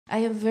I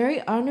am very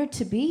honored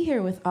to be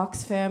here with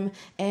Oxfam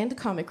and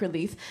Comic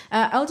Relief.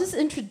 I'll just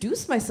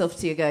introduce myself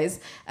to you guys.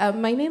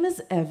 My name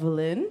is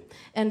Evelyn,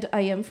 and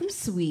I am from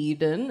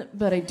Sweden,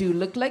 but I do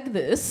look like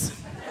this.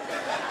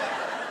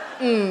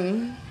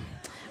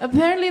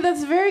 Apparently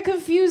that's very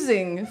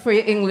confusing for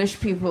you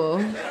English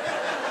people.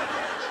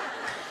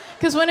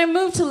 Because when I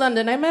moved to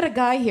London, I met a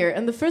guy here,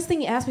 and the first thing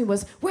he asked me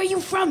was, "Where are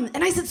you from?"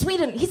 And I said,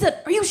 "Sweden." He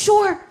said, "Are you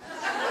sure?"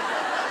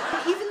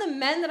 Even the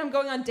men that I'm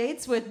going on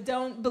dates with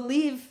don't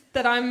believe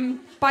that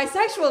I'm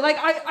bisexual. Like,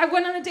 I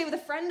went on a date with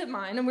a friend of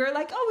mine, and we were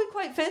like, oh, we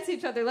quite fancy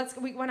each other.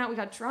 We went out, we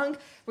got drunk,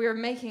 we were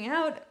making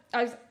out.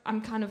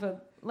 I'm kind of a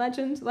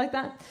legend like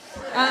that.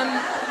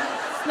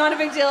 It's not a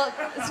big deal.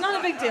 It's not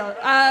a big deal.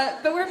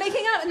 But we're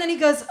making out, and then he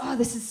goes, "Oh,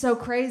 this is so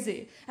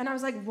crazy." And I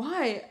was like,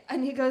 "Why?"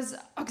 And he goes,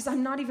 "Oh, because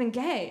I'm not even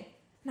gay."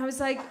 And I was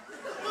like... All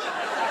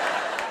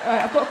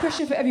right, I've got a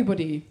question for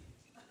everybody.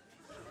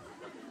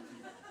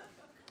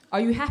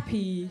 Are you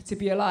happy to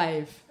be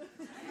alive?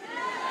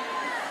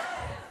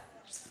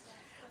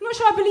 I'm not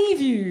sure I believe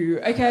you,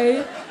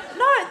 okay?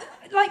 No,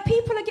 like,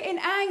 people are getting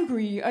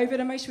angry over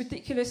the most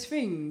ridiculous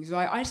things.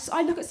 Right?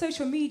 I look at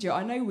social media,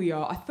 I know we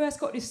are. I first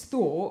got this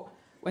thought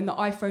when the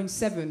iPhone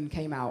 7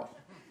 came out.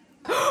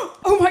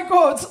 Oh my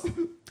God,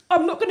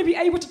 I'm not going to be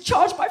able to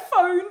charge my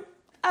phone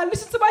and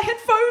listen to my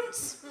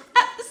headphones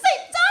at the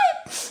same time.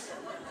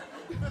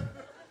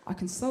 I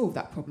can solve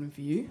that problem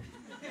for you.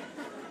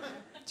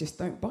 Just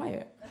don't buy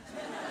it.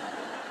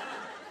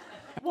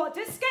 What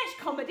does sketch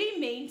comedy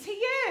mean to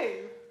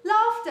you?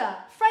 Laughter,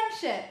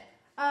 friendship,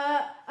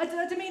 a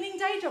demeaning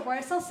day job where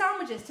I sell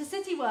sandwiches to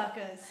city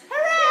workers.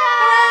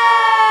 Hooray!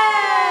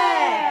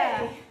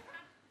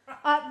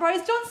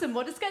 Rose Johnson,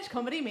 what does sketch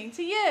comedy mean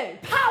to you?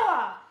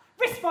 Power,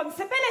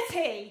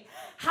 responsibility,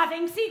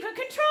 having secret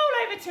control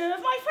over two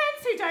of my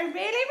friends who don't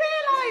really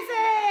realise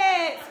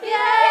it.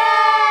 Yeah!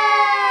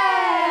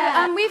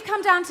 We've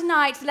come down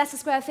tonight to the Leicester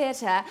Square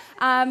Theatre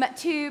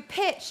to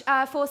pitch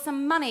for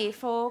some money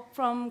from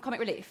Comic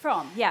Relief.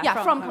 From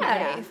Comic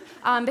Relief.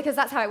 Because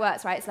that's how it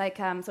works, right? It's like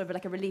sort of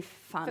like a relief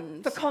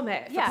fund. For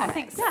comic. Yeah, for I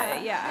think so,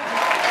 yeah.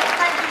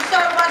 Thank you so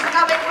much for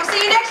coming. We'll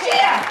see you